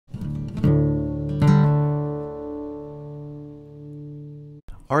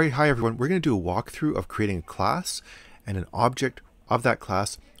All right, hi everyone. We're going to do a walkthrough of creating a class and an object of that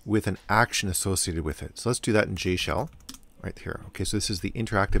class with an action associated with it. So let's do that in jShell right here. Okay, so this is the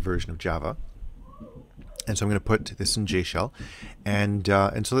interactive version of Java. And so I'm going to put this in jShell. And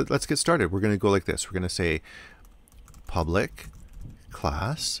so let's get started. We're going to go like this. We're going to say public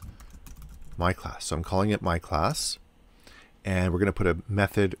class, my class. So I'm calling it my class. And we're going to put a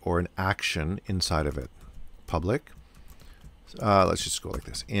method or an action inside of it. Public. Let's just go like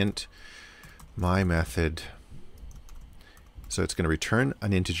this. Int my method. So it's going to return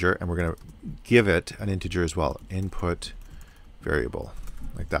an integer, and we're going to give it an integer as well. Input variable,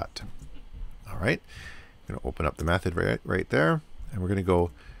 like that. All right. I'm going to open up the method right there, and we're going to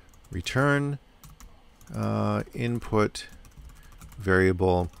go return input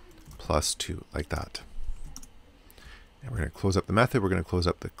variable +2, like that. And we're going to close up the method. We're going to close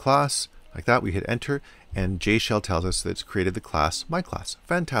up the class. Like that, we hit enter, and jShell tells us that it's created the class, my class.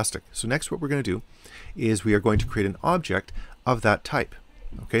 Fantastic. So next what we're going to do is we are going to create an object of that type.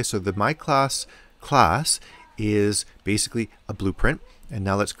 Okay, so the my class is basically a blueprint, and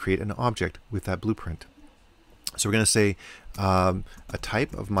now let's create an object with that blueprint. So we're going to say a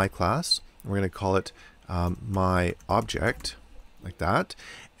type of my class. We're going to call it my object, like that,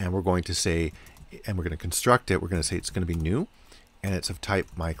 and we're going to say, and we're going to construct it. We're going to say it's going to be new, and it's of type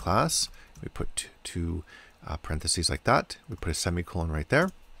my class. We put two parentheses like that. We put a semicolon right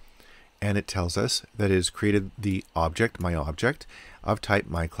there. And it tells us that it has created the object, my object, of type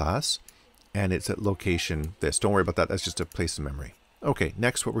my class. And it's at location this. Don't worry about that. That's just a place in memory. Okay,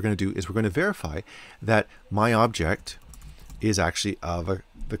 next what we're going to do is we're going to verify that my object is actually of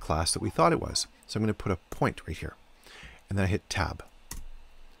the class that we thought it was. So I'm going to put a point right here. And then I hit tab.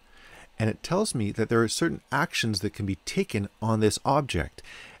 And it tells me that there are certain actions that can be taken on this object.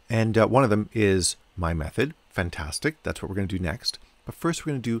 And one of them is my method. Fantastic. That's what we're going to do next. But first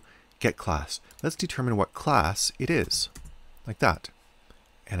we're going to do get class. Let's determine what class it is. Like that.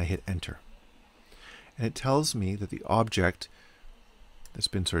 And I hit enter. And it tells me that the object that's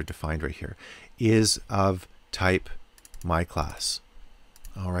been sort of defined right here is of type my class.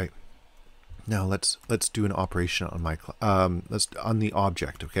 All right. Now let's do an operation on my on the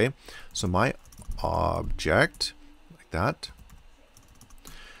object, okay? So my object, like that.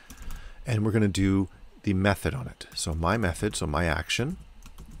 And we're going to do the method on it. So my method, so my action.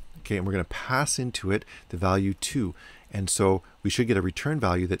 Okay, and we're going to pass into it the value 2. And so we should get a return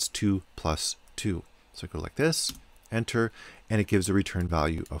value that's 2 plus 2. So go like this, enter, and it gives a return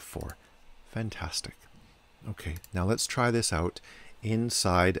value of 4. Fantastic. Okay, now let's try this out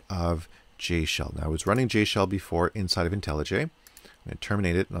inside of jShell. Now I was running jShell before inside of IntelliJ. I'm going to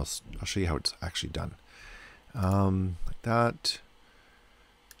terminate it, and I'll show you how it's actually done. Like that.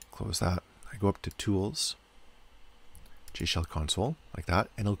 Close that. I go up to Tools, jShell console, like that,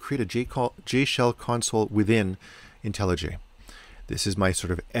 and it'll create a jShell console within IntelliJ. This is my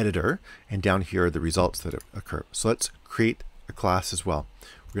sort of editor, and down here are the results that occur. So let's create a class as well.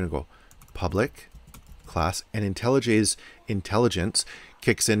 We're going to go public class, and IntelliJ's intelligence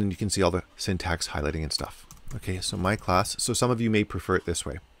kicks in, and you can see all the syntax highlighting and stuff. Okay, so my class, so some of you may prefer it this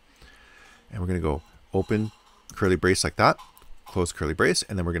way. And we're going to go open curly brace like that, close curly brace,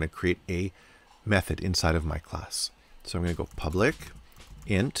 and then we're going to create a method inside of my class. So I'm going to go public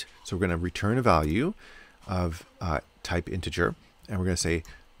int, so we're going to return a value of type integer, and we're going to say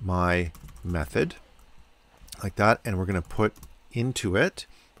my method, like that, and we're going to put into it,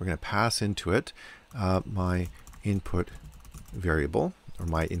 we're going to pass into it my input variable, or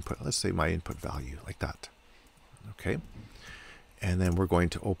my input, let's say my input value, like that. Okay, and then we're going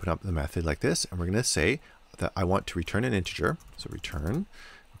to open up the method like this, and we're going to say that I want to return an integer. So return,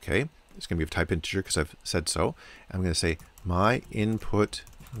 okay, it's going to be of type integer because I've said so. I'm going to say my input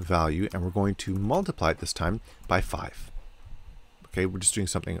value, and we're going to multiply it this time by 5. Okay, we're just doing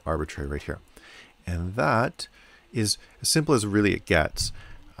something arbitrary right here. And that is as simple as really it gets.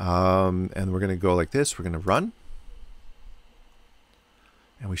 And we're going to go like this. We're going to run.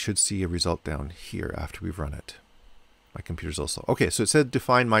 And we should see a result down here after we've run it. My computer's also. Okay, so it said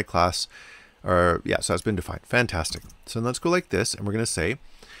define my class. Or yeah, so it's been defined. Fantastic. So let's go like this, and we're going to say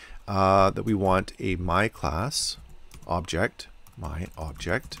that we want a my class object, my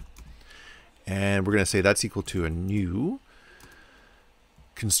object, and we're going to say that's equal to a new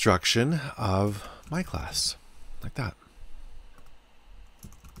construction of my class, like that.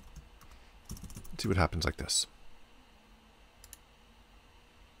 Let's see what happens like this.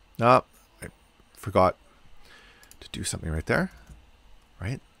 I forgot to do something right there,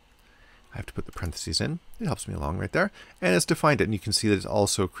 right? I have to put the parentheses in. It helps me along right there. And it's defined it. And you can see that it's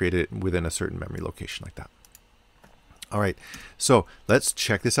also created within a certain memory location like that. All right, so let's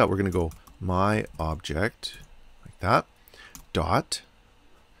check this out. We're going to go my object, like that, dot,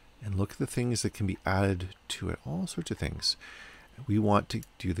 and look at the things that can be added to it, all sorts of things. We want to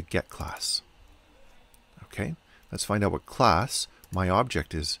do the get class. Okay, let's find out what class my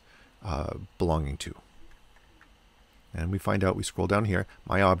object is belonging to. And we find out, we scroll down here,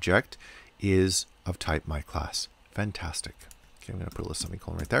 my object is of type my class. Fantastic. Okay, I'm going to put a little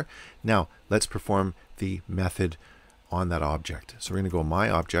semicolon right there. Now, let's perform the method on that object. So we're going to go my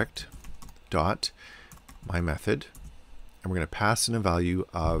object dot my method, and we're going to pass in a value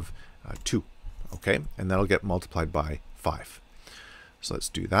of 2. Okay, and that'll get multiplied by 5. So let's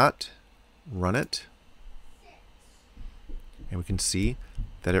do that, run it, and we can see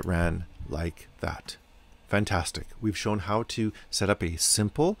that it ran like that. Fantastic. We've shown how to set up a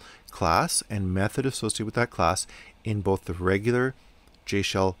simple class and method associated with that class in both the regular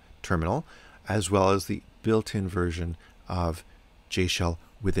jShell terminal as well as the built-in version of jShell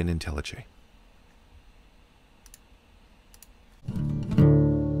within IntelliJ.